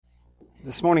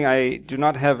This morning I do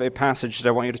not have a passage that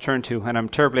I want you to turn to, and I'm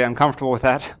terribly uncomfortable with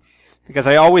that, because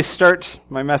I always start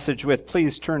my message with,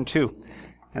 please turn to.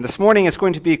 And this morning it's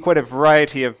going to be quite a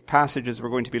variety of passages we're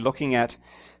going to be looking at.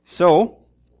 So,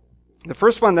 the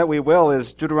first one that we will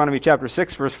is Deuteronomy chapter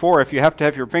 6, verse 4. If you have to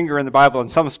have your finger in the Bible in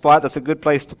some spot, that's a good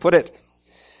place to put it.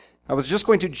 I was just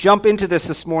going to jump into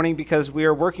this morning because we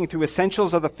are working through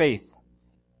Essentials of the Faith,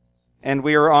 and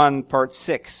we are on part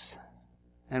 6.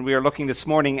 And we are looking this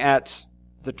morning at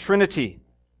the Trinity.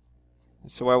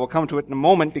 So I will come to it in a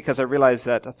moment because I realize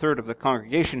that a third of the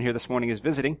congregation here this morning is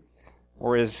visiting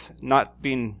or is not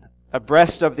being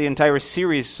abreast of the entire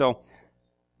series. So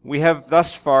we have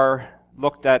thus far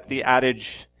looked at the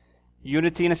adage,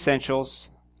 unity in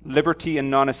essentials, liberty in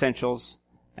non-essentials,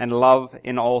 and love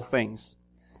in all things.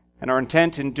 And our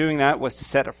intent in doing that was to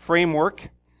set a framework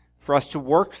for us to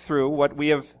work through what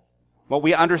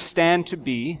we understand to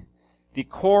be the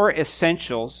core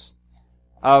essentials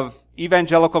of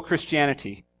evangelical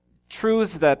Christianity,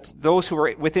 truths that those who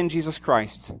are within Jesus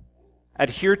Christ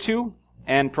adhere to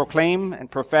and proclaim and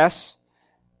profess.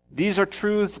 These are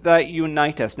truths that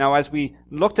unite us. Now, as we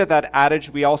looked at that adage,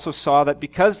 we also saw that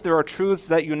because there are truths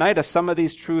that unite us, some of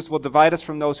these truths will divide us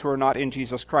from those who are not in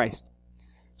Jesus Christ.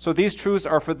 So these truths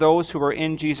are for those who are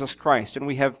in Jesus Christ, and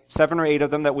we have 7 or 8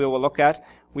 of them that we will look at.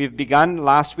 We've begun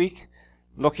last week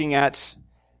looking at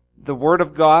the Word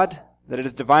of God, that it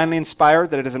is divinely inspired,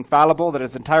 that it is infallible, that it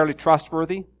is entirely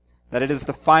trustworthy, that it is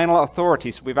the final authority.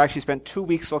 So we've actually spent 2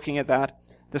 weeks looking at that.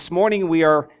 This morning we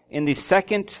are in the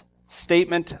second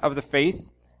statement of the faith,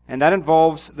 and that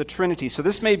involves the Trinity. So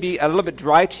this may be a little bit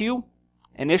dry to you,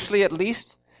 initially at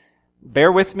least.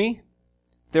 Bear with me.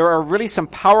 There are really some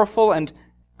powerful and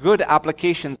good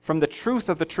applications from the truth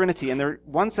of the Trinity, and they're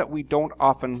ones that we don't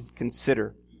often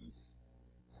consider.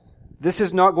 This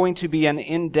is not going to be an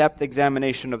in-depth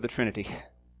examination of the Trinity,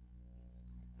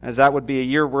 as that would be a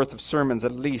year worth of sermons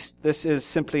at least. This is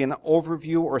simply an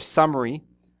overview or summary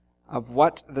of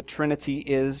what the Trinity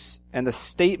is and the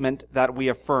statement that we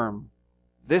affirm.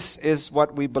 This is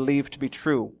what we believe to be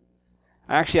true.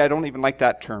 Actually, I don't even like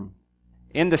that term.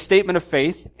 In the statement of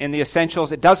faith, in the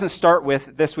essentials, it doesn't start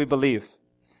with this we believe.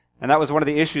 And that was one of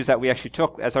the issues that we actually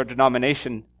took as our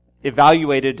denomination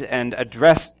evaluated and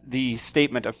addressed the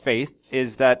statement of faith,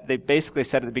 is that they basically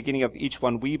said at the beginning of each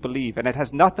one, we believe, and it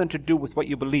has nothing to do with what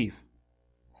you believe.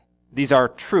 These are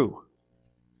true,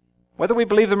 whether we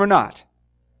believe them or not.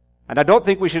 And I don't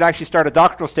think we should actually start a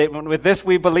doctrinal statement with this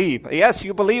we believe. Yes,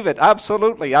 you believe it,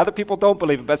 absolutely. Other people don't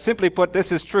believe it, but simply put,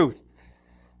 this is truth.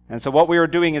 And so what we are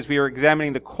doing is we are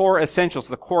examining the core essentials,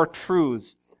 the core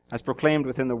truths as proclaimed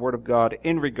within the Word of God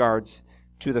in regards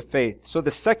to the faith. So the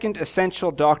second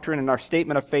essential doctrine in our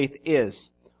statement of faith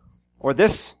is, or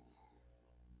this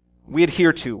we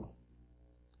adhere to,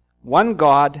 one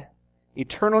God,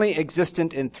 eternally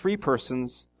existent in 3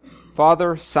 persons,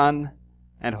 Father, Son,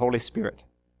 and Holy Spirit.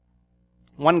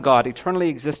 One God, eternally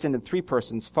existent in 3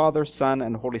 persons, Father, Son,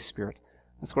 and Holy Spirit.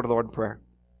 Let's go to the Lord in prayer.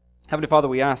 Heavenly Father,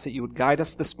 we ask that you would guide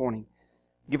us this morning.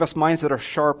 Give us minds that are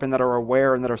sharp and that are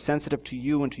aware and that are sensitive to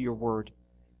you and to your word.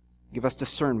 Give us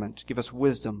discernment. Give us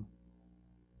wisdom.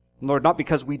 Lord, not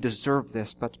because we deserve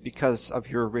this, but because of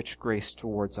your rich grace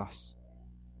towards us.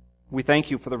 We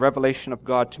thank you for the revelation of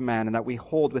God to man, and that we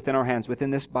hold within our hands,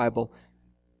 within this Bible,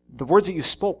 the words that you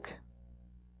spoke,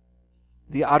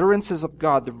 the utterances of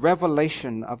God, the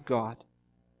revelation of God.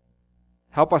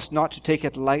 Help us not to take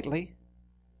it lightly.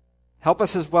 Help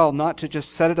us as well not to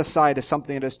just set it aside as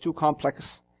something that is too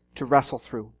complex to wrestle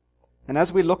through. And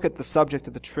as we look at the subject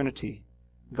of the Trinity,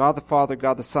 God the Father,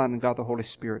 God the Son, and God the Holy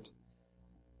Spirit,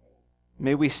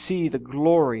 may we see the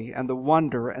glory and the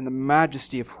wonder and the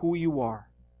majesty of who you are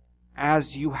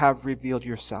as you have revealed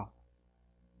yourself.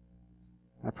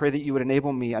 I pray that you would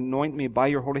enable me, anoint me by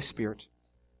your Holy Spirit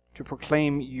to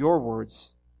proclaim your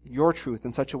words, your truth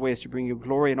in such a way as to bring you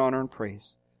glory and honor and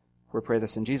praise. We pray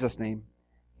this in Jesus' name.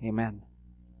 Amen.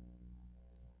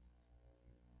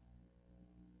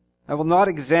 I will not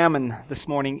examine this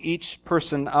morning each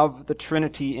person of the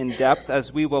Trinity in depth,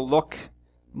 as we will look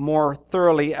more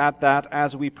thoroughly at that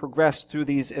as we progress through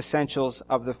these essentials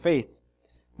of the faith.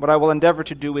 What I will endeavor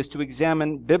to do is to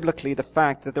examine biblically the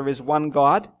fact that there is one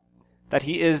God, that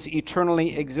he is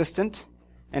eternally existent,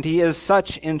 and he is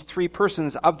such in 3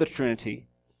 persons of the Trinity,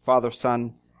 Father,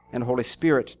 Son, and Holy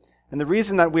Spirit. And the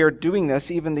reason that we are doing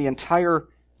this, even the entire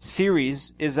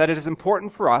series, is that it is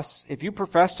important for us, if you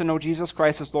profess to know Jesus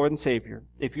Christ as Lord and Savior,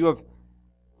 if you have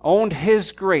owned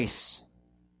his grace,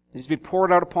 it has been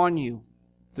poured out upon you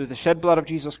through the shed blood of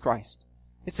Jesus Christ,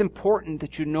 it's important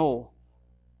that you know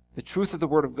the truth of the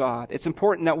Word of God. It's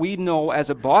important that we know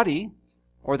as a body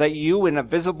or that you in a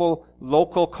visible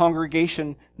local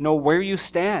congregation know where you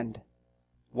stand,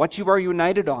 what you are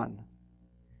united on,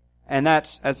 and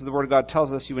that, as the Word of God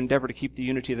tells us, you endeavor to keep the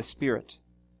unity of the Spirit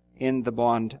in the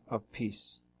bond of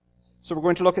peace. So we're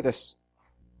going to look at this,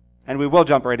 and we will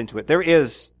jump right into it. There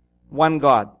is one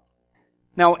God.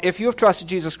 Now, if you have trusted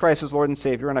Jesus Christ as Lord and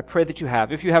Savior, and I pray that you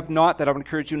have, if you have not, then I would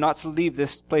encourage you not to leave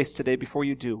this place today before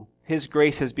you do. His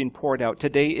grace has been poured out.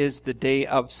 Today is the day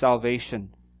of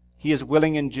salvation. He is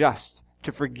willing and just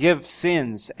to forgive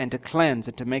sins and to cleanse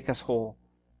and to make us whole.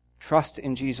 Trust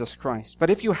in Jesus Christ. But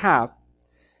if you have,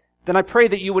 then I pray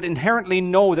that you would inherently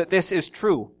know that this is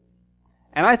true.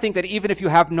 And I think that even if you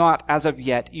have not as of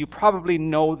yet, you probably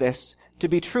know this to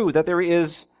be true, that there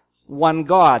is one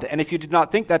God. And if you did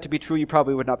not think that to be true, you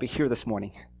probably would not be here this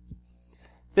morning.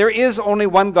 There is only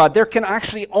one God. There can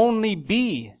actually only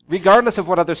be, regardless of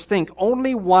what others think,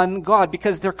 only one God,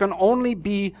 because there can only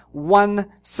be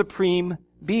one supreme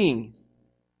being.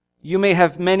 You may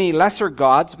have many lesser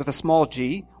gods with a small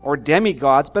g, or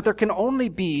demigods, but there can only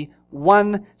be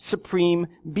one supreme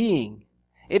being.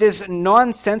 It is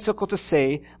nonsensical to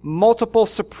say multiple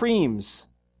supremes.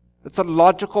 That's a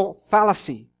logical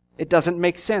fallacy. It doesn't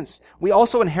make sense. We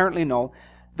also inherently know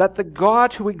that the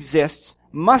God who exists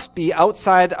must be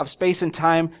outside of space and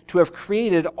time to have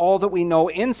created all that we know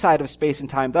inside of space and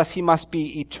time. Thus, he must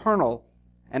be eternal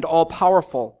and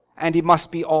all-powerful, and he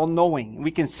must be all-knowing.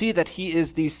 We can see that he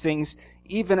is these things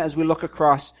even as we look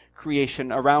across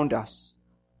creation around us.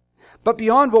 But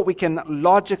beyond what we can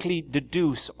logically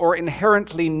deduce or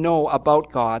inherently know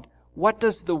about God, what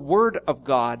does the Word of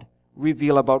God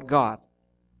reveal about God?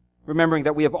 Remembering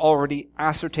that we have already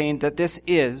ascertained that this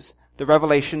is the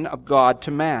revelation of God to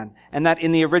man, and that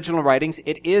in the original writings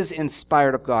it is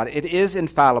inspired of God, it is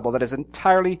infallible, that is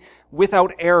entirely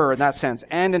without error in that sense,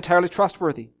 and entirely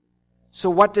trustworthy.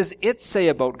 So what does it say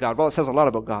about God? Well, it says a lot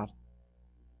about God.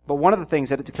 But one of the things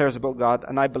that it declares about God,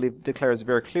 and I believe declares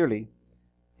very clearly,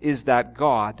 is that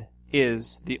God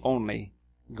is the only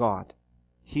God.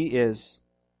 He is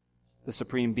the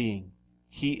supreme being.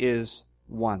 He is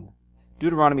one.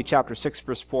 Deuteronomy chapter 6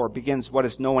 verse 4 begins what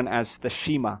is known as the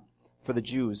Shema for the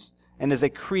Jews, and is a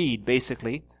creed,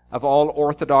 basically, of all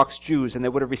Orthodox Jews, and they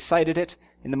would have recited it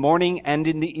in the morning and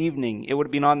in the evening. It would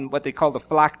have been on what they call the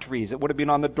phylacteries. It would have been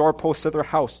on the doorposts of their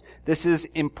house. This is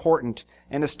important,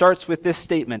 and it starts with this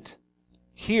statement: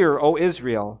 Hear, O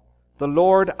Israel, the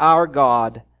Lord our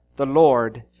God, the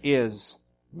Lord is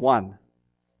one.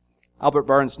 Albert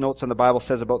Barnes' notes on the Bible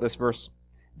says about this verse,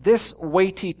 this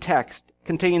weighty text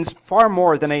contains far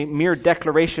more than a mere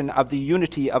declaration of the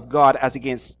unity of God as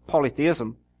against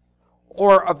polytheism,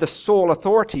 or of the sole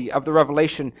authority of the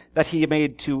revelation that he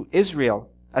made to Israel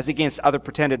as against other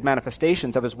pretended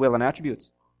manifestations of his will and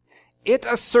attributes. It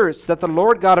asserts that the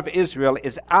Lord God of Israel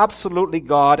is absolutely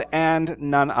God and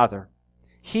none other.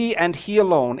 He and he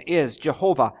alone is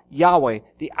Jehovah, Yahweh,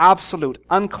 the absolute,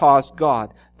 uncaused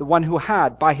God, the one who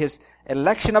had, by his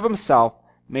election of himself,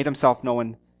 made himself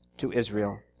known to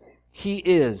Israel. He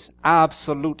is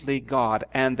absolutely God,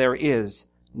 and there is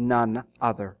none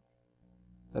other.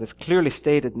 That is clearly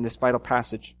stated in this vital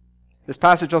passage. This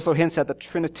passage also hints at the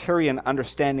Trinitarian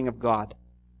understanding of God.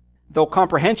 Though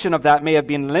comprehension of that may have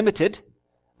been limited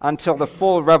until the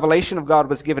full revelation of God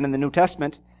was given in the New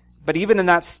Testament, but even in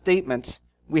that statement,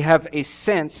 we have a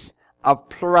sense of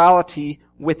plurality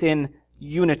within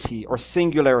unity or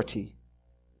singularity.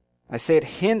 I say it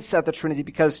hints at the Trinity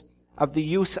because of the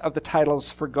use of the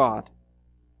titles for God.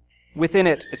 Within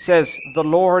it, it says, the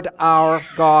Lord our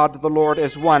God, the Lord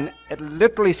is one. It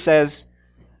literally says,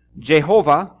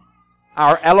 Jehovah,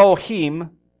 our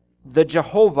Elohim, the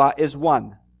Jehovah is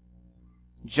one.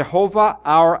 Jehovah,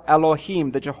 our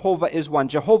Elohim, the Jehovah is one.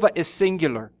 Jehovah is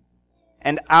singular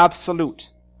and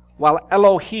absolute, while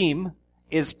Elohim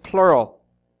is plural.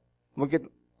 We'll get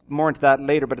more into that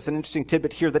later, but it's an interesting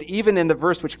tidbit here that even in the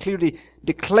verse which clearly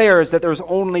declares that there is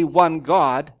only one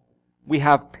God, we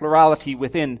have plurality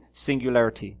within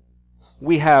singularity.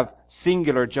 We have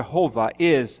singular Jehovah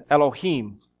is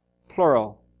Elohim,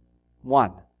 plural,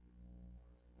 one.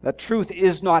 That truth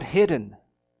is not hidden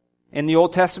in the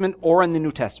Old Testament or in the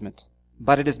New Testament,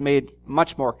 but it is made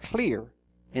much more clear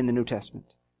in the New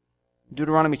Testament.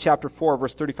 Deuteronomy chapter 4,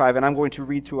 verse 35, and I'm going to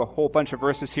read through a whole bunch of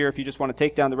verses here. If you just want to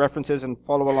take down the references and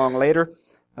follow along later,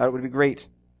 that would be great.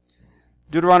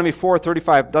 Deuteronomy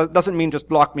 4:35 doesn't mean just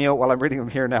block me out while I'm reading them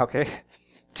here now, okay?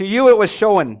 To you it was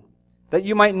shown that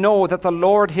you might know that the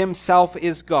Lord himself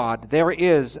is God. There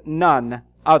is none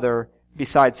other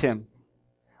besides him.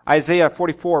 Isaiah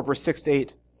 44, verse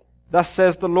 6-8. Thus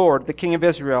says the Lord, the King of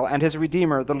Israel, and his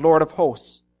Redeemer, the Lord of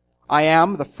hosts. I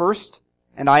am the first,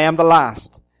 and I am the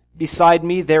last. Beside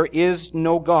me there is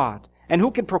no God. And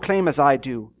who can proclaim as I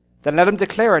do? Then let him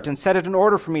declare it and set it in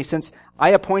order for me, since I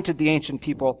appointed the ancient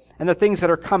people and the things that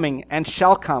are coming and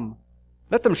shall come.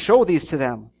 Let them show these to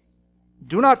them.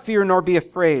 Do not fear nor be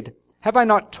afraid. Have I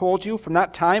not told you from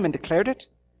that time and declared it?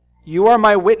 You are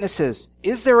my witnesses.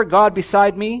 Is there a God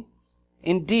beside me?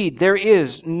 Indeed, there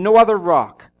is no other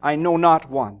rock. I know not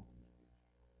one.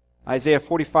 Isaiah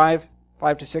 45,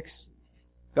 5-6.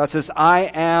 God says,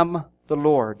 I am the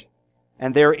Lord,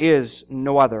 and there is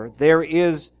no other. There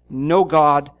is no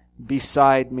God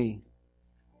beside me.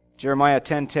 Jeremiah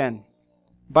 10:10.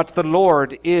 But the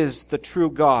Lord is the true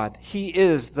God. He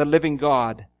is the living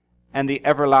God and the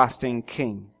everlasting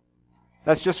King.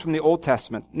 That's just from the Old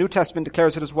Testament. New Testament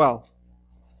declares it as well.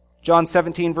 John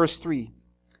 17, verse 3.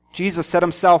 Jesus said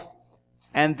himself,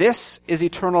 and this is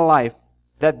eternal life,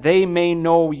 that they may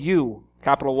know you,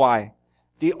 capital Y,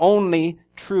 the only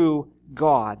true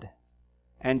God,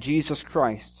 and Jesus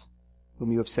Christ,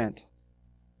 whom you have sent.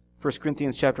 1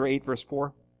 Corinthians chapter 8, verse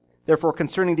 4. Therefore,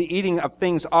 concerning the eating of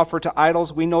things offered to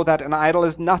idols, we know that an idol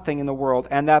is nothing in the world,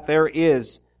 and that there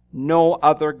is no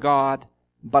other God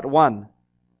but one.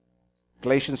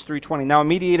 Galatians 3:20. Now a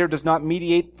mediator does not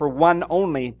mediate for one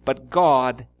only, but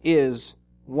God is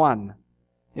one.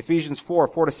 Ephesians 4,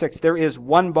 4-6. There is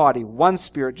one body, one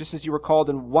Spirit, just as you were called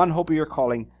in one hope of your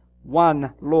calling,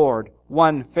 one Lord,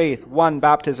 one faith, one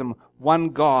baptism, one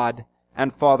God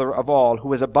and Father of all,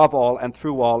 who is above all and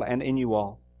through all and in you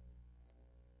all.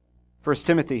 1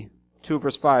 Timothy 2,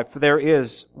 verse 5. For there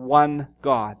is one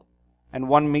God and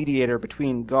one mediator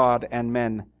between God and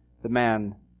men, the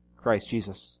man Christ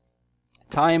Jesus.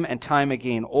 Time and time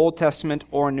again, Old Testament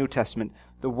or New Testament,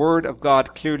 the Word of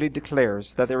God clearly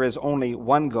declares that there is only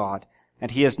one God,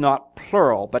 and He is not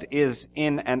plural, but is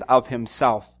in and of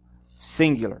Himself,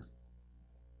 singular.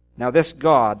 Now this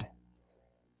God,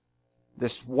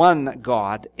 this one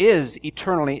God, is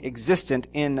eternally existent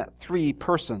in three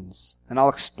persons. And I'll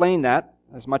explain that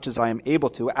as much as I am able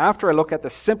to after I look at the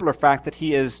simpler fact that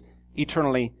He is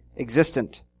eternally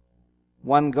existent.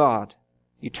 One God,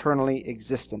 eternally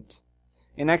existent.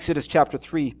 In Exodus chapter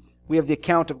 3, we have the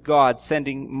account of God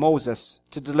sending Moses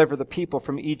to deliver the people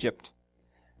from Egypt.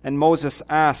 And Moses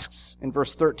asks in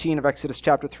verse 13 of Exodus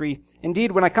chapter 3,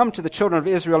 Indeed, when I come to the children of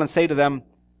Israel and say to them,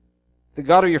 The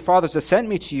God of your fathers has sent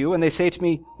me to you, and they say to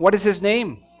me, What is His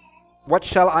name? What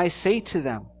shall I say to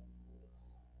them?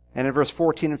 And in verse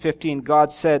 14 and 15, God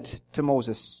said to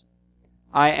Moses,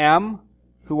 I am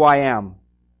who I am.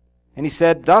 And He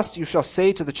said, Thus you shall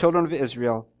say to the children of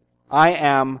Israel, I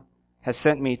am has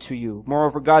sent me to you.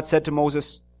 Moreover, God said to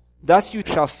Moses, Thus you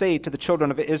shall say to the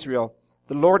children of Israel,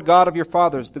 The Lord God of your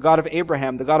fathers, the God of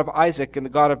Abraham, the God of Isaac, and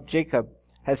the God of Jacob,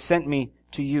 has sent me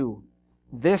to you.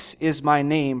 This is my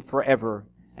name forever,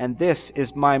 and this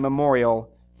is my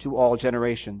memorial to all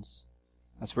generations.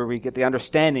 That's where we get the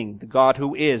understanding, the God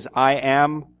who is, I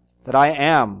am that I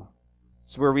am.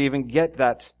 That's where we even get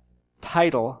that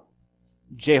title,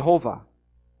 Jehovah.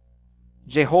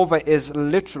 Jehovah is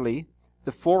literally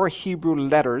the four Hebrew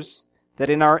letters that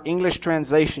in our English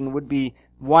translation would be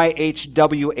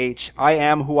YHWH, I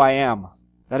am who I am.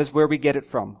 That is where we get it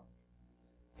from.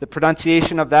 The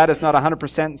pronunciation of that is not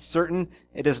 100% certain.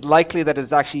 It is likely that it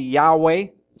is actually Yahweh.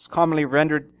 It's commonly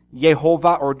rendered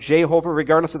Yehovah or Jehovah,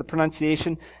 regardless of the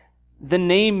pronunciation. The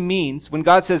name means, when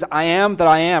God says, I am that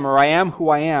I am, or I am who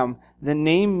I am, the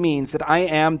name means that I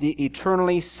am the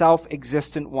eternally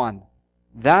self-existent one.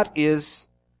 That is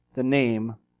the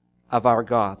name of our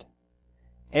God.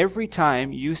 Every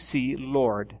time you see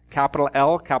Lord, capital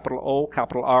L, capital O,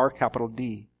 capital R, capital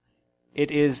D, it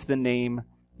is the name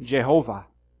Jehovah.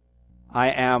 I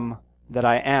am that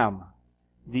I am,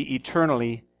 the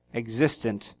eternally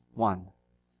existent one.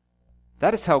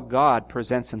 That is how God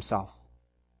presents Himself.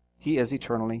 He is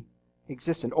eternally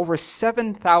existent. Over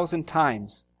 7,000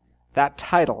 times that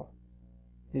title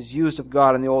is used of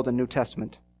God in the Old and New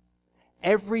Testament.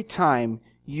 Every time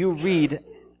you read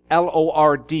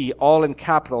L-O-R-D, all in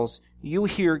capitals, you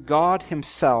hear God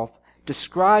Himself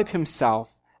describe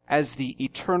Himself as the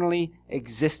eternally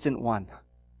existent one.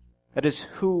 That is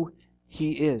who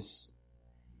He is.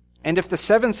 And if the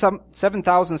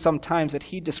 7,000 some times that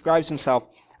He describes Himself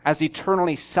as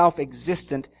eternally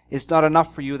self-existent is not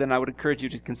enough for you, then I would encourage you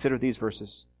to consider these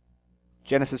verses.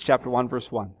 Genesis chapter 1, verse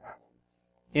 1.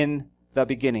 In the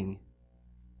beginning,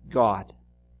 God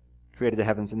created the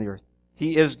heavens and the earth.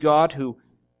 He is God who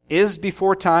is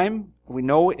before time. We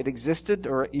know it existed,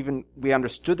 or even we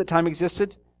understood that time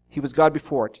existed. He was God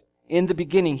before it. In the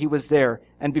beginning, He was there,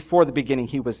 and before the beginning,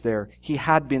 He was there. He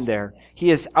had been there.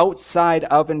 He is outside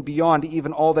of and beyond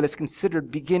even all that is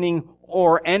considered beginning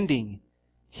or ending.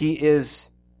 He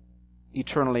is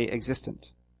eternally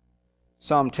existent.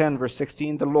 Psalm 10 verse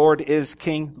 16, the Lord is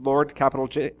King, Lord, capital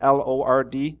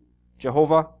L-O-R-D,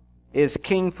 Jehovah is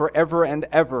King forever and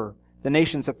ever. The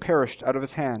nations have perished out of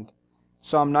his hand.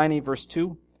 Psalm 90 verse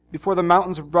 2, before the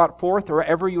mountains were brought forth, or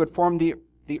ever you had formed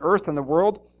the earth and the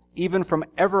world, even from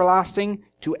everlasting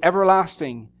to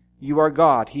everlasting, you are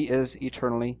God. He is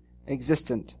eternally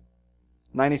existent.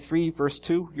 93 verse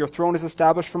 2, your throne is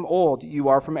established from old. You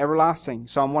are from everlasting.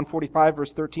 Psalm 145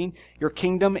 verse 13, your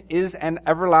kingdom is an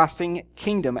everlasting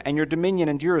kingdom, and your dominion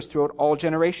endures throughout all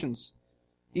generations.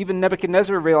 Even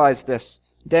Nebuchadnezzar realized this.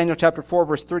 Daniel chapter 4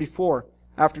 verse 34,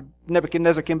 after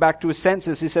Nebuchadnezzar came back to his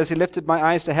senses, he says, he lifted my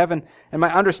eyes to heaven, and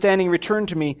my understanding returned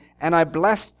to me, and I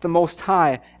blessed the Most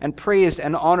High, and praised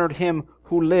and honored him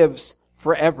who lives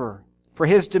forever. For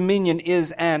his dominion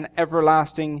is an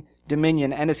everlasting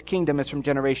dominion, and his kingdom is from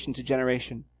generation to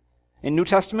generation. In New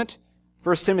Testament,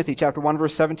 1 Timothy chapter 1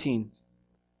 verse 17,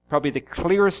 probably the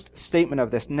clearest statement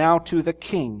of this, now to the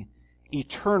King,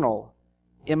 eternal,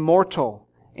 immortal,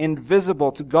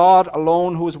 invisible, to God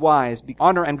alone who is wise, be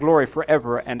honor and glory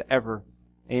forever and ever.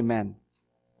 Amen.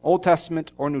 Old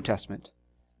Testament or New Testament,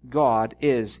 God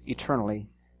is eternally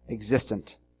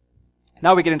existent.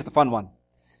 Now we get into the fun one.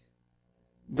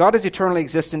 God is eternally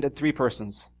existent in three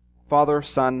persons, Father,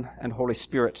 Son, and Holy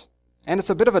Spirit. And it's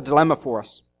a bit of a dilemma for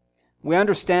us. We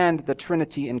understand the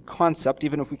Trinity in concept,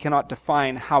 even if we cannot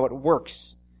define how it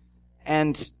works.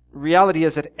 And reality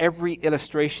is that every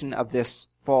illustration of this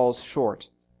falls short.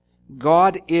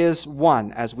 God is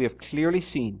one, as we have clearly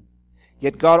seen.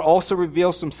 Yet God also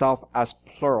reveals himself as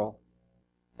plural,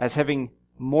 as having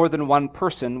more than one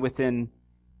person within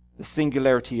the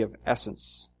singularity of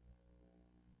essence.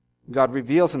 God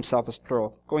reveals himself as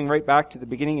plural. Going right back to the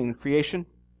beginning in creation,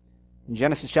 in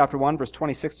Genesis chapter 1, verse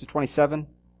 26 to 27,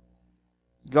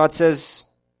 God says,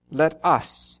 let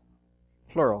us,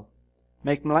 plural,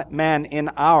 make man in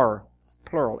our,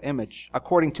 plural, image,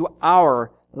 according to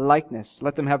our likeness.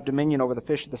 Let them have dominion over the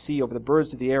fish of the sea, over the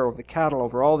birds of the air, over the cattle,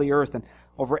 over all the earth, and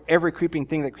over every creeping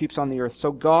thing that creeps on the earth.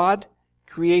 So God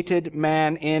created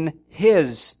man in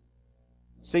his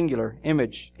singular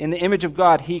image. In the image of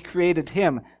God, he created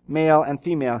him, male and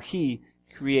female. He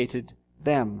created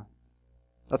them.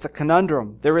 That's a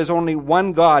conundrum. There is only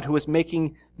one God who is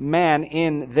making man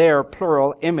in their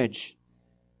plural image.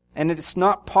 And it's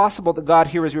not possible that God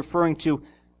here is referring to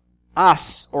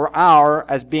us or our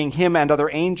as being him and other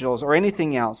angels or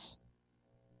anything else.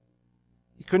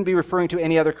 He couldn't be referring to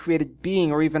any other created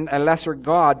being or even a lesser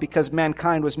God, because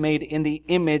mankind was made in the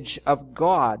image of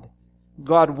God.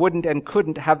 God wouldn't and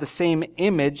couldn't have the same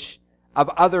image of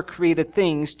other created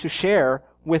things to share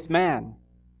with man.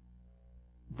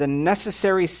 The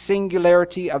necessary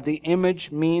singularity of the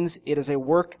image means it is a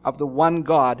work of the one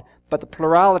God, but the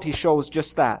plurality shows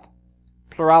just that.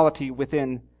 Plurality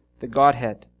within the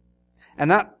Godhead. And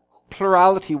that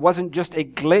plurality wasn't just a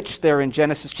glitch there in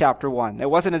Genesis chapter 1. It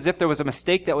wasn't as if there was a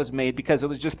mistake that was made because it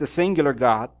was just the singular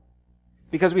God.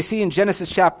 Because we see in Genesis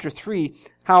chapter 3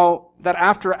 how that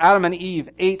after Adam and Eve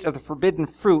ate of the forbidden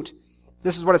fruit,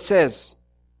 this is what it says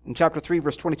in chapter 3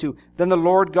 verse 22. Then the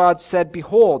Lord God said,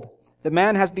 behold, the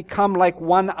man has become like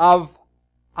one of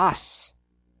us,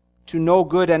 to know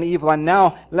good and evil. And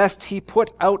now, lest he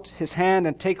put out his hand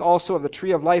and take also of the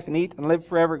tree of life and eat and live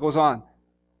forever, it goes on.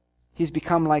 He's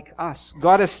become like us.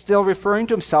 God is still referring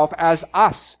to himself as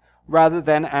us rather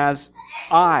than as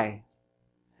I.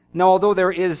 Now, although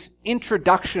there is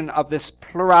introduction of this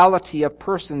plurality of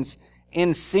persons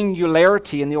in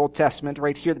singularity in the Old Testament,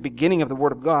 right here at the beginning of the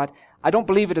Word of God, I don't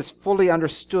believe it is fully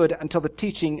understood until the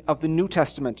teaching of the New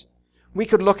Testament. We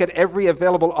could look at every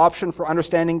available option for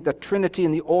understanding the Trinity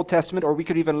in the Old Testament, or we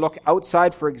could even look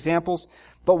outside for examples.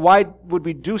 But why would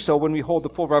we do so when we hold the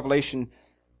full revelation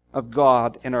of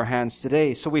God in our hands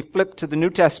today? So we flip to the New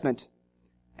Testament,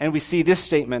 and we see this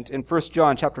statement in 1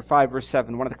 John chapter 5, verse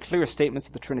 7, one of the clearest statements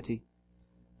of the Trinity.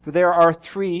 For there are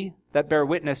three that bear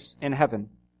witness in heaven,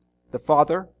 the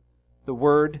Father, the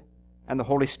Word, and the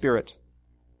Holy Spirit.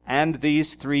 And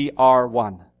these three are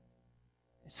one.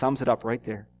 It sums it up right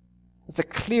there. It's a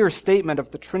clear statement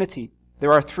of the Trinity.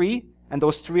 There are three, and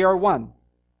those three are one.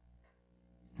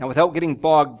 Now, without getting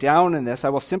bogged down in this, I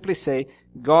will simply say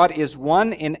God is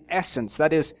one in essence.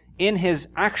 That is, in his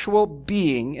actual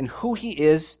being, in who he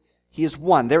is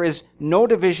one. There is no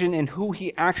division in who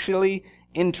he actually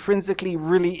intrinsically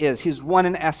really is. He is one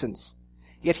in essence.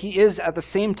 Yet he is at the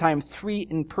same time three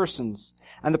in persons.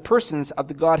 And the persons of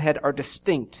the Godhead are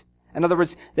distinct. In other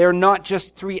words, they are not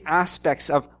just three aspects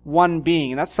of one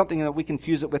being. And that's something that we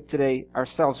confuse it with today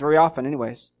ourselves, very often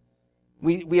anyways.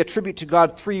 We attribute to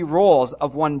God three roles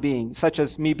of one being, such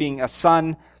as me being a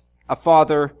son, a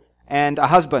father, and a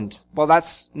husband. Well,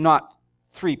 that's not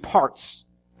three parts.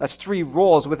 That's three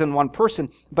roles within one person.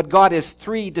 But God is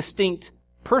three distinct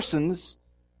persons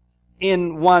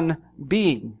in one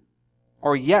being,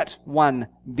 or yet one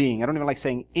being. I don't even like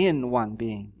saying in one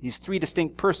being. He's three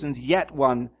distinct persons, yet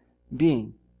one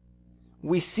being.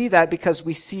 We see that because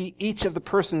we see each of the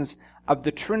persons of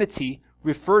the Trinity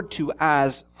referred to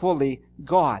as fully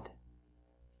God.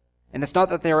 And it's not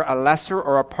that they are a lesser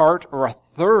or a part or a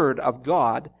third of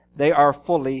God. They are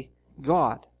fully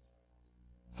God.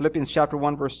 Philippians chapter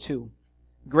 1 verse 2.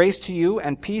 Grace to you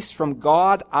and peace from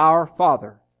God our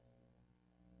Father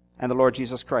and the Lord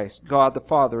Jesus Christ. God the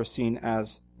Father is seen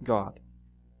as God.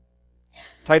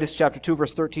 Titus chapter 2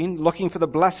 verse 13. Looking for the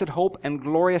blessed hope and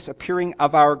glorious appearing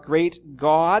of our great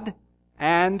God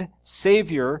and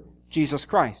Savior, Jesus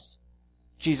Christ.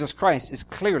 Jesus Christ is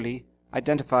clearly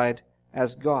identified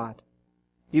as God.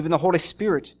 Even the Holy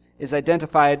Spirit is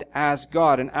identified as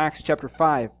God in Acts chapter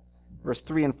 5, verse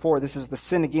 3 and 4. This is the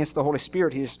sin against the Holy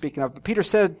Spirit he is speaking of. But Peter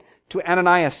said to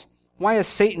Ananias, why has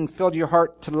Satan filled your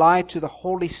heart to lie to the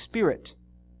Holy Spirit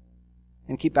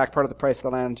and keep back part of the price of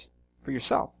the land for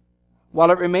yourself?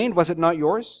 While it remained, was it not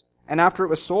yours? And after it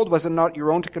was sold, was it not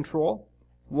your own to control?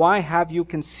 Why have you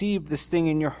conceived this thing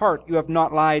in your heart? You have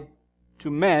not lied to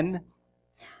men,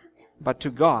 but to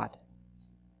God.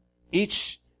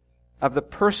 Each of the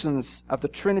persons of the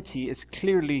Trinity is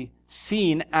clearly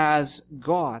seen as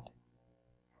God.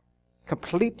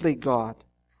 Completely God.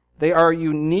 They are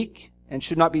unique and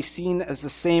should not be seen as the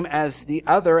same as the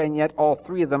other, and yet all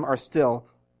three of them are still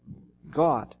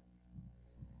God.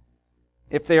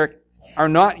 If they are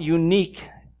not unique,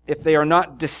 if they are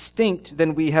not distinct,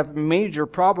 then we have a major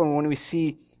problem when we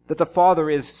see that the Father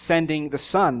is sending the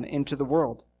Son into the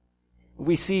world.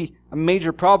 We see a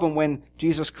major problem when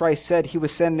Jesus Christ said he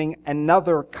was sending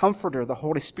another comforter, the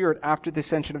Holy Spirit, after the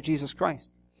ascension of Jesus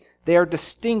Christ. They are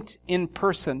distinct in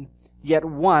person, yet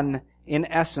one in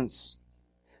essence.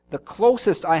 The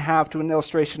closest I have to an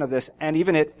illustration of this, and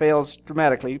even it fails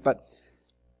dramatically, but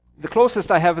the closest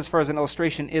I have as far as an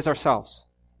illustration is ourselves.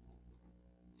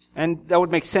 And that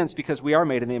would make sense because we are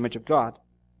made in the image of God.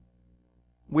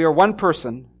 We are one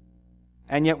person,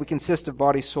 and yet we consist of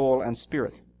body, soul, and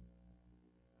spirit.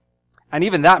 And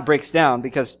even that breaks down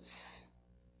because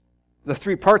the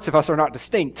three parts of us are not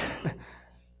distinct.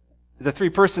 The three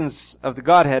persons of the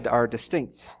Godhead are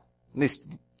distinct. At least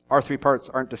our three parts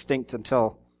aren't distinct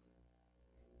until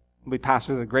we pass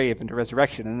through the grave into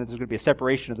resurrection, and then there's going to be a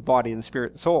separation of the body and the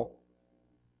spirit and the soul.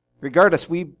 Regardless,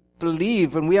 we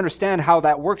believe and we understand how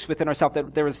that works within ourselves,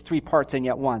 that there is three parts and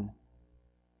yet one.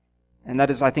 And that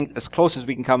is, I think, as close as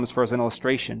we can come as far as an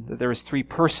illustration, that there is three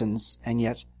persons and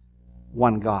yet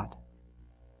one God.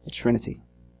 The Trinity.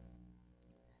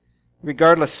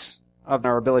 Regardless of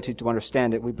our ability to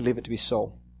understand it, we believe it to be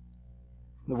so.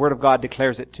 The Word of God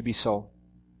declares it to be so.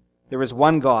 There is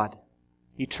one God,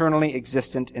 eternally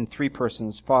existent in three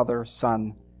persons, Father,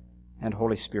 Son, and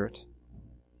Holy Spirit.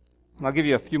 And I'll give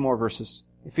you a few more verses.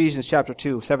 Ephesians chapter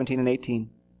 2, 17 and 18.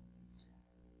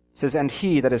 It says, and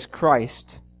he, that is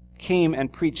Christ, came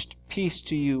and preached peace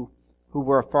to you who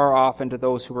were far off and to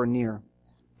those who were near.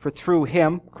 For through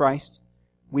him, Christ,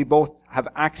 we both have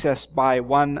access by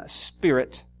one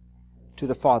Spirit to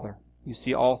the Father. You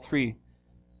see all three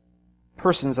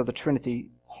persons of the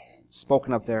Trinity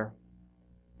spoken of there.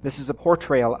 This is a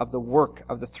portrayal of the work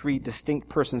of the three distinct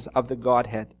persons of the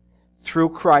Godhead. Through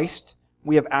Christ,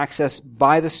 we have access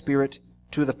by the Spirit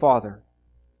to the Father.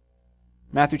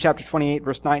 Matthew chapter 28,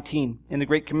 verse 19. In the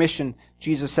Great Commission,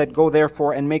 Jesus said, go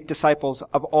therefore and make disciples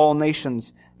of all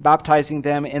nations, baptizing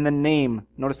them in the name.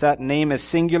 Notice that name is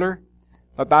singular.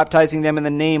 But baptizing them in the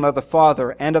name of the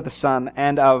Father and of the Son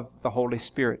and of the Holy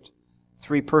Spirit.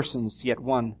 Three persons, yet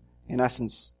one in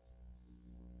essence.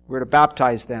 We're to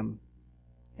baptize them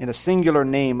in a singular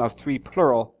name of three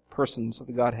plural persons of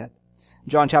the Godhead.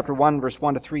 John chapter 1, verse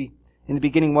 1 to 3. In the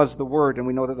beginning was the Word, and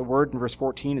we know that the Word in verse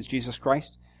 14 is Jesus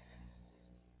Christ.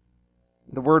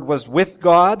 The Word was with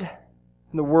God,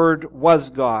 and the Word was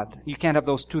God. You can't have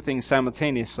those two things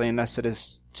simultaneously unless it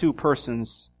is two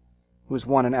persons who is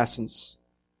one in essence.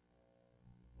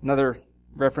 Another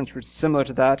reference which is similar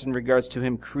to that in regards to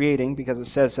him creating, because it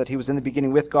says that he was in the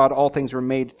beginning with God, all things were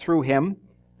made through him,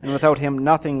 and without him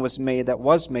nothing was made that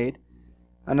was made.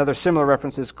 Another similar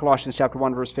reference is Colossians chapter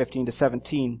 1, verse 15 to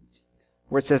 17,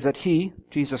 where it says that he,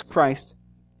 Jesus Christ,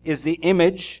 is the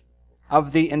image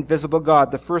of the invisible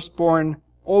God, the firstborn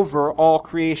over all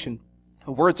creation.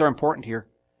 The words are important here.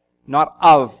 Not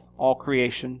of all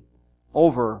creation,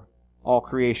 over all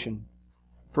creation.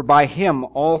 For by him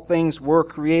all things were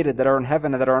created that are in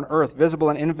heaven and that are on earth, visible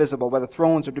and invisible, whether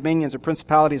thrones or dominions or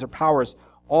principalities or powers.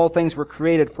 All things were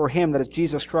created for him, that is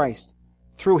Jesus Christ,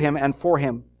 through him and for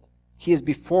him. He is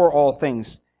before all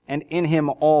things, and in him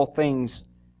all things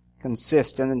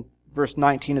consist. And then verse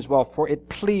 19 as well, for it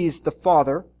pleased the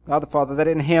Father, God the Father, that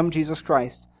in him, Jesus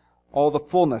Christ, all the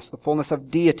fullness of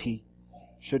deity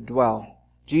should dwell.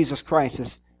 Jesus Christ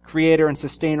is creator and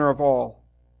sustainer of all.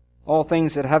 All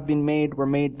things that have been made were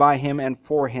made by him and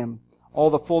for him. All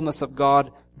the fullness of God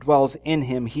dwells in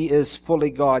him. He is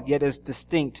fully God, yet is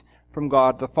distinct from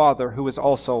God the Father, who is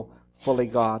also fully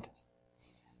God.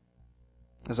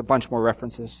 There's a bunch more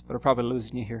references, but I'm probably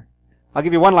losing you here. I'll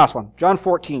give you one last one. John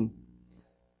 14.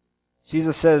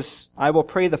 Jesus says, I will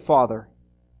pray the Father.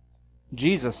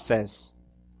 Jesus says,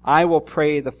 I will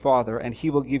pray the Father, and he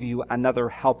will give you another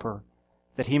helper,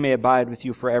 that he may abide with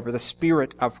you forever, the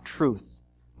Spirit of truth,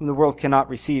 whom the world cannot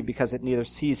receive, because it neither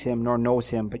sees him nor knows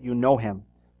him, but you know him,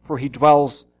 for he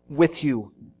dwells with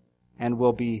you and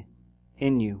will be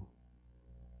in you.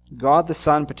 God the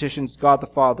Son petitions God the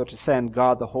Father to send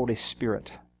God the Holy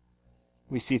Spirit.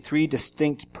 We see three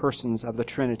distinct persons of the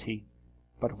Trinity,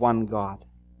 but one God.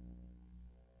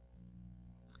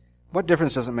 What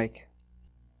difference does it make?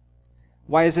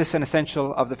 Why is this an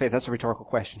essential of the faith? That's a rhetorical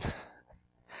question.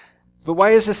 But why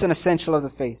is this an essential of the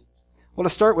faith? Well, to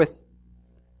start with,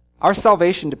 our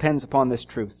salvation depends upon this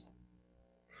truth.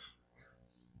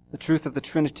 The truth of the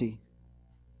Trinity.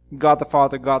 God the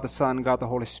Father, God the Son, God the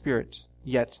Holy Spirit.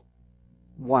 Yet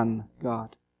one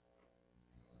God.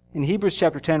 In Hebrews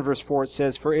chapter 10 verse 4 it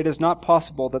says, for it is not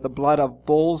possible that the blood of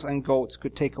bulls and goats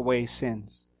could take away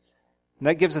sins. And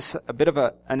that gives us a bit of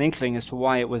an inkling as to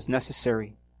why it was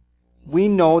necessary. We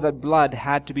know that blood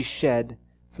had to be shed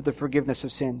for the forgiveness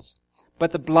of sins. But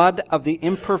the blood of the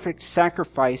imperfect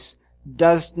sacrifice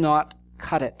does not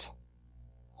cut it.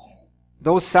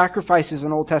 Those sacrifices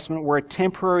in the Old Testament were a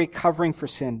temporary covering for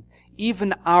sin.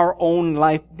 Even our own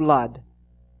lifeblood,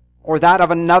 or that of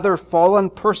another fallen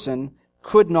person,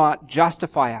 could not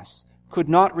justify us, could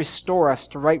not restore us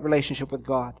to right relationship with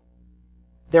God.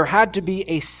 There had to be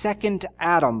a second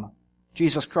Adam,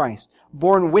 Jesus Christ,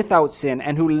 born without sin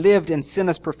and who lived in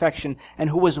sinless perfection and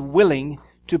who was willing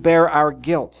to bear our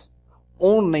guilt.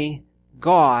 Only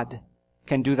God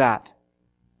can do that.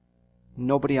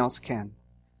 Nobody else can.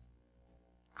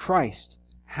 Christ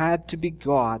had to be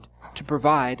God to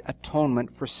provide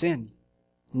atonement for sin.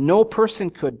 No person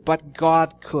could, but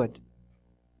God could.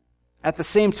 At the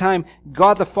same time,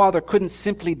 God the Father couldn't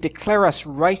simply declare us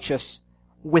righteous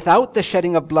without the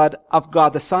shedding of blood of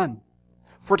God the Son.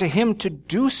 For to him to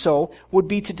do so would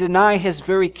be to deny his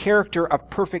very character of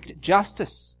perfect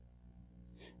justice.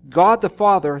 God the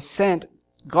Father sent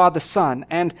God the Son,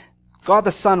 and God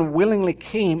the Son willingly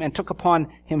came and took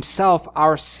upon himself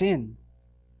our sin.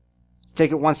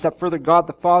 Take it one step further, God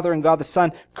the Father and God the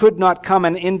Son could not come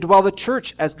and indwell the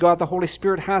church as God the Holy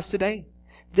Spirit has today.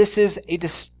 This is a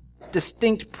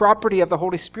distinct property of the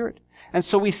Holy Spirit. And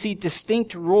so we see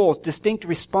distinct roles, distinct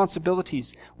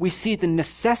responsibilities. We see the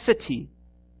necessity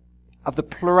of the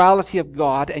plurality of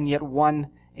God and yet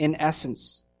one in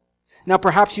essence. Now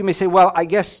perhaps you may say, well, I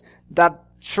guess that,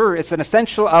 sure, it's an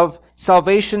essential of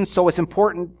salvation, so it's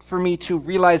important for me to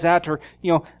realize that, or,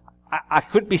 I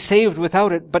couldn't be saved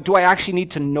without it, but do I actually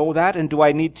need to know that? And do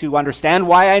I need to understand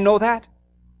why I know that?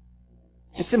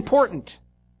 It's important.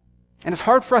 And it's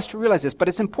hard for us to realize this, but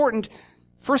it's important,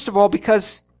 first of all,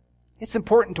 because it's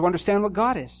important to understand what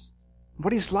God is,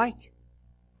 what He's like.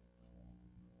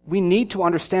 We need to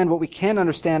understand what we can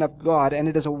understand of God, and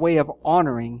it is a way of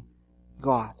honoring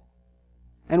God.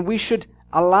 And we should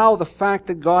allow the fact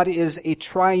that God is a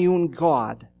triune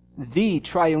God, the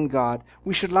triune God,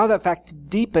 we should allow that fact to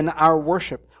deepen our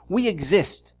worship. We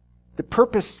exist. The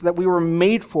purpose that we were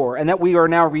made for and that we are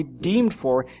now redeemed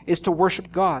for is to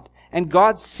worship God. And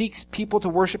God seeks people to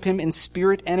worship Him in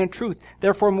spirit and in truth.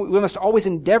 Therefore, we must always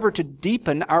endeavor to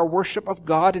deepen our worship of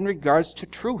God in regards to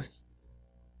truth.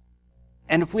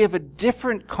 And if we have a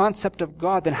different concept of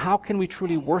God, then how can we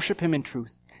truly worship Him in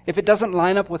truth if it doesn't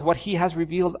line up with what He has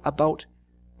revealed about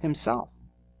Himself?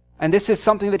 And this is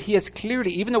something that He has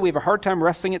clearly, even though we have a hard time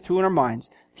wrestling it through in our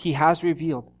minds, He has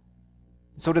revealed.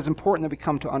 So it is important that we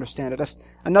come to understand it.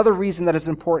 Another reason that is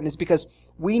important is because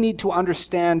we need to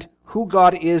understand who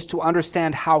God is to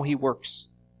understand how He works,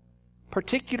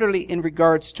 particularly in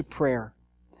regards to prayer.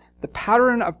 The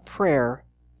pattern of prayer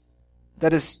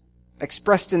that is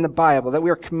expressed in the Bible, that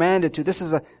we are commanded to,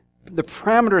 the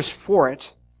parameters for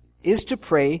it, is to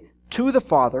pray to the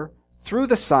Father, through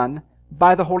the Son,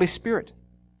 by the Holy Spirit.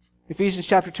 Ephesians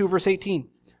chapter 2, verse 18.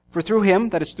 For through Him,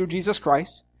 that is through Jesus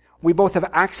Christ, we both have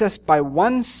access by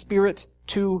one Spirit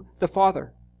to the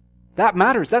Father. That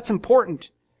matters. That's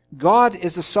important. God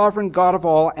is the sovereign God of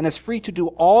all and is free to do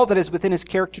all that is within his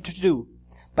character to do.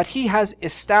 But he has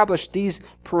established these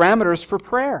parameters for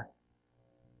prayer.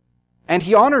 And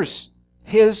he honors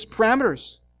his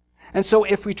parameters. And so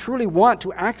if we truly want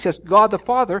to access God the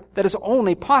Father, that is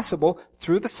only possible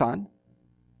through the Son,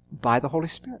 by the Holy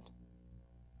Spirit.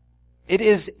 It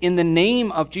is in the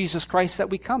name of Jesus Christ that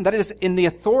we come. That is in the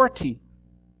authority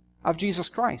of Jesus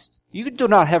Christ. You do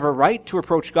not have a right to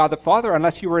approach God the Father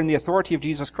unless you are in the authority of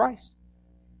Jesus Christ.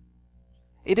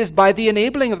 It is by the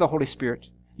enabling of the Holy Spirit.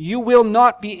 You will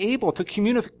not be able to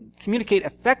communicate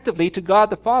effectively to God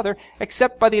the Father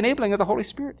except by the enabling of the Holy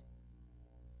Spirit.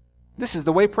 This is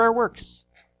the way prayer works.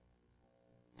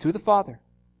 Through the Father,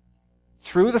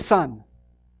 through the Son,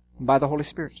 and by the Holy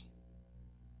Spirit.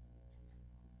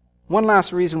 One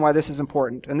last reason why this is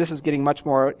important, and this is getting much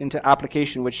more into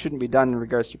application, which shouldn't be done in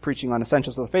regards to preaching on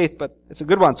essentials of the faith, but it's a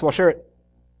good one, so I'll share it.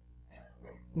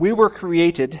 We were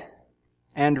created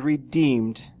and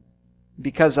redeemed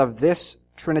because of this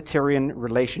Trinitarian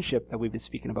relationship that we've been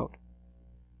speaking about.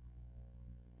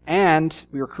 And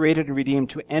we were created and redeemed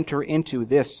to enter into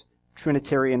this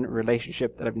Trinitarian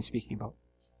relationship that I've been speaking about.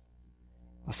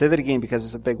 I'll say that again because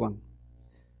it's a big one.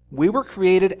 We were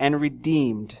created and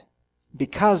redeemed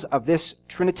because of this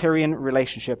Trinitarian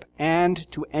relationship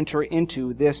and to enter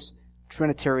into this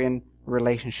Trinitarian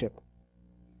relationship.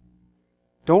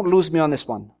 Don't lose me on this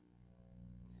one.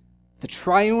 The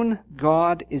triune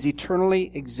God is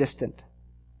eternally existent.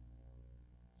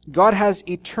 God has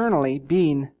eternally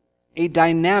been a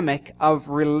dynamic of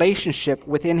relationship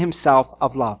within himself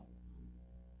of love.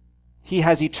 He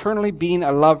has eternally been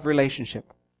a love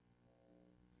relationship.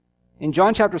 In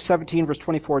John chapter 17, verse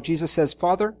 24, Jesus says,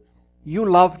 Father, you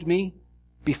loved me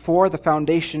before the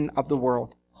foundation of the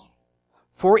world.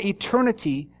 For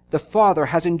eternity, the Father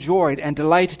has enjoyed and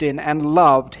delighted in and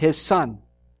loved his Son.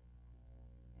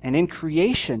 And in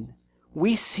creation,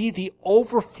 we see the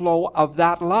overflow of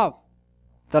that love.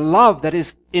 The love that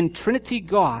is in Trinity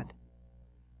God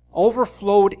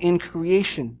overflowed in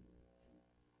creation.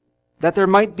 That there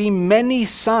might be many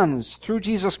sons through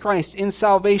Jesus Christ in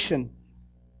salvation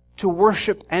to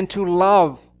worship and to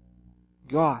love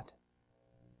God.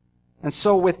 And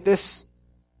so with this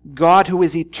God who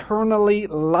is eternally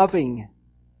loving,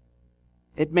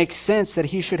 it makes sense that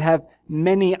he should have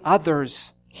many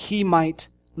others he might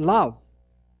love.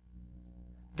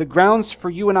 The grounds for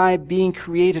you and I being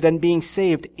created and being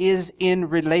saved is in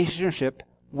relationship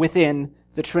within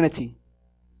the Trinity.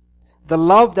 The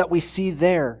love that we see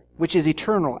there, which is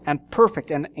eternal and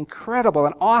perfect and incredible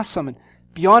and awesome and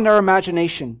beyond our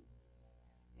imagination,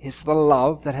 is the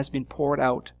love that has been poured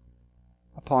out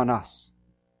upon us.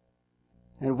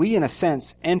 And we, in a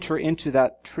sense, enter into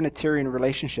that Trinitarian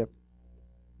relationship.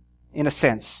 In a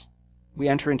sense, we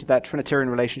enter into that Trinitarian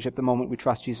relationship the moment we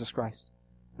trust Jesus Christ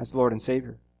as Lord and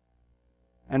Savior.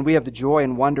 And we have the joy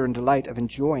and wonder and delight of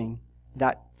enjoying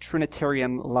that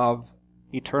Trinitarian love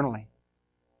eternally.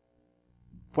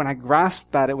 When I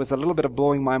grasped that, it was a little bit of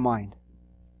blowing my mind.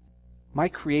 My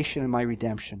creation and my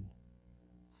redemption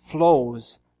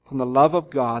flows from the love of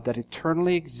God that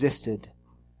eternally existed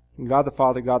in God the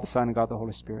Father, God the Son, and God the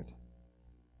Holy Spirit.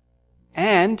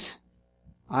 And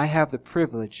I have the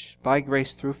privilege, by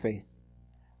grace through faith,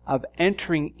 of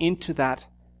entering into that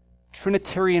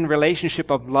Trinitarian relationship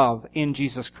of love in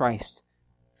Jesus Christ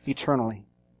eternally.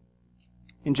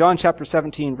 In John chapter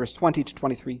 17, verse 20 to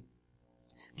 23,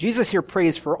 Jesus here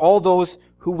prays for all those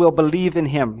who will believe in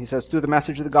him. He says, through the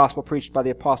message of the gospel preached by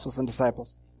the apostles and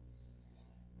disciples.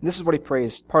 And this is what he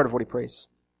prays, part of what he prays.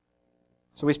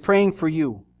 So he's praying for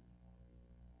you.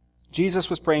 Jesus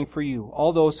was praying for you,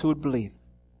 all those who would believe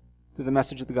through the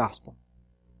message of the gospel.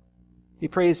 He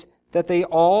prays that they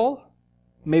all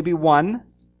may be one,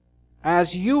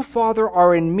 as you, Father,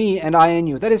 are in me and I in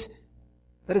you. That is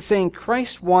saying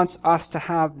Christ wants us to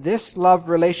have this love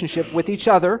relationship with each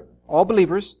other, all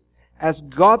believers, as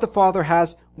God the Father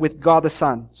has with God the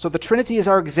Son. So the Trinity is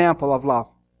our example of love.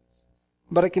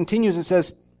 But it continues, it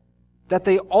says, that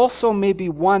they also may be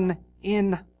one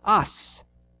in us.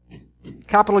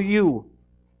 Capital U,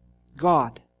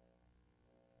 God.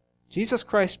 Jesus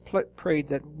Christ prayed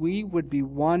that we would be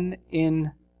one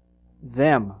in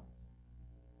them,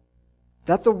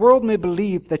 that the world may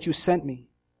believe that you sent me.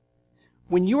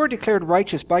 When you are declared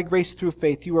righteous by grace through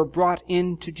faith, you are brought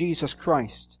into Jesus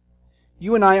Christ.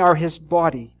 You and I are his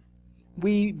body.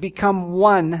 We become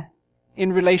one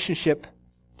in relationship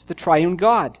to the triune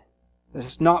God. That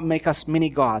does not make us mini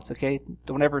gods, okay?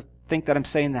 Don't ever think that I'm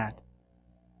saying that.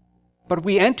 But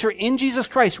we enter in Jesus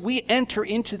Christ. We enter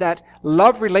into that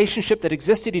love relationship that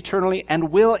existed eternally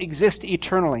and will exist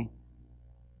eternally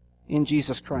in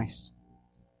Jesus Christ.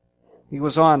 He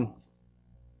goes on,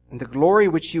 and the glory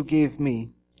which you gave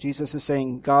me, Jesus is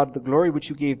saying, God, the glory which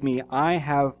you gave me, I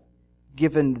have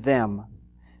given them,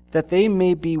 that they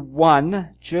may be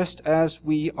one, just as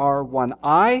we are one.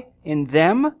 I in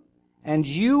them, and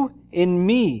you in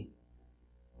me,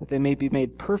 that they may be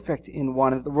made perfect in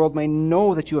one, that the world may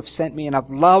know that you have sent me and have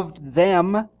loved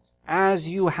them as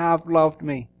you have loved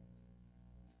me.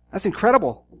 That's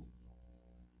incredible.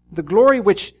 The glory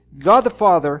which God the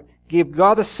Father gave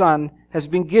God the Son has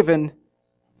been given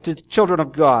to the children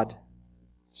of God,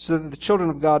 so that the children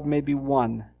of God may be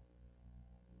one,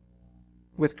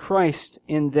 with Christ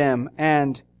in them,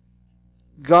 and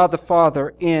God the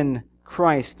Father in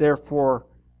Christ. Therefore,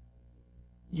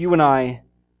 you and I,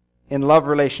 in love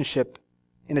relationship,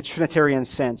 in a Trinitarian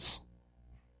sense,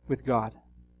 with God.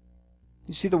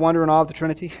 You see the wonder and awe of the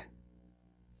Trinity?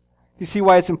 You see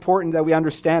why it's important that we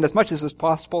understand, as much as is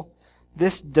possible,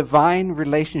 this divine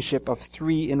relationship of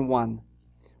three in one.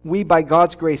 We, by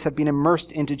God's grace, have been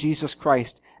immersed into Jesus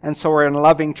Christ, and so are in a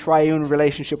loving triune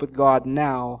relationship with God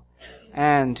now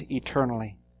and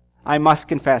eternally. I must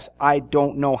confess, I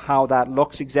don't know how that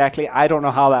looks exactly. I don't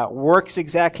know how that works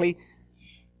exactly.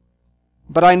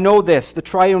 But I know this, the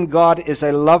triune God is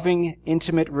a loving,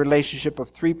 intimate relationship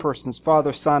of three persons,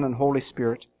 Father, Son, and Holy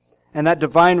Spirit. And that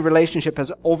divine relationship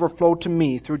has overflowed to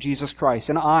me through Jesus Christ.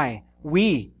 And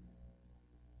we,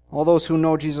 all those who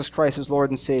know Jesus Christ as Lord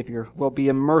and Savior, will be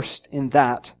immersed in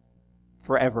that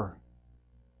forever.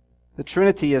 The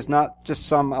Trinity is not just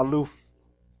some aloof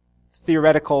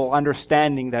theoretical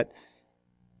understanding that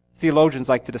theologians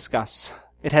like to discuss.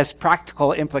 It has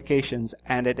practical implications,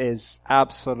 and it is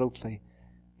absolutely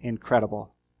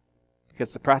incredible.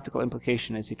 Because the practical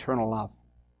implication is eternal love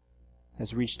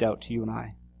has reached out to you and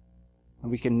I. And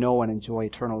we can know and enjoy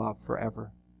eternal love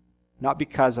forever. Not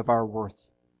because of our worth,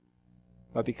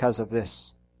 but because of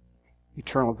this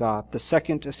eternal God. The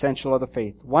second essential of the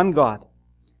faith. One God,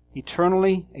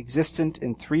 eternally existent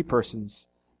in three persons,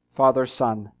 Father,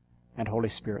 Son, and Holy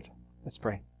Spirit. Let's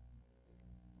pray.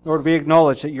 Lord, we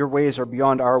acknowledge that your ways are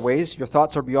beyond our ways. Your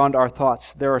thoughts are beyond our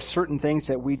thoughts. There are certain things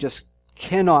that we just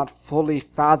cannot fully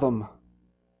fathom.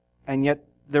 And yet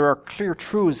there are clear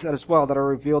truths as well that are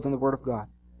revealed in the Word of God.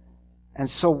 And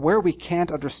so where we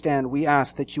can't understand, we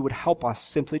ask that you would help us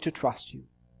simply to trust you.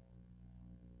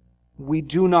 We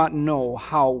do not know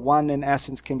how one in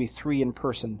essence can be three in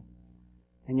person.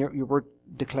 And your Word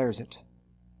declares it.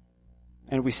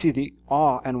 And we see the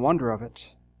awe and wonder of it.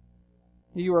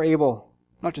 You are able,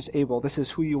 not just able, this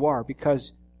is who you are,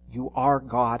 because you are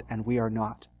God and we are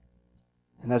not.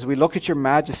 And as we look at your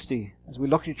majesty, as we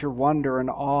look at your wonder and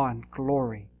awe and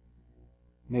glory,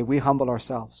 may we humble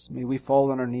ourselves. May we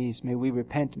fall on our knees. May we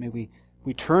repent. May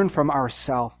we turn from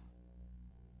ourself.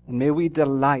 And may we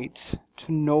delight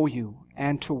to know you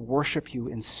and to worship you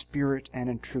in spirit and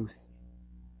in truth.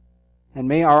 And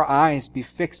may our eyes be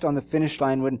fixed on the finish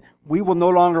line when we will no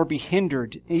longer be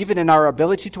hindered, even in our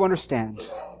ability to understand,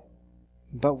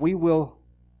 but we will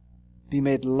be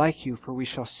made like you, for we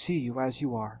shall see you as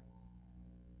you are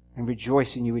and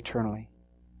rejoice in you eternally.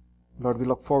 Lord, we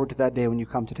look forward to that day when you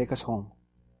come to take us home.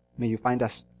 May you find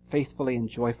us faithfully and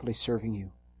joyfully serving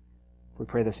you. We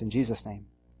pray this in Jesus' name.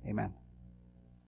 Amen.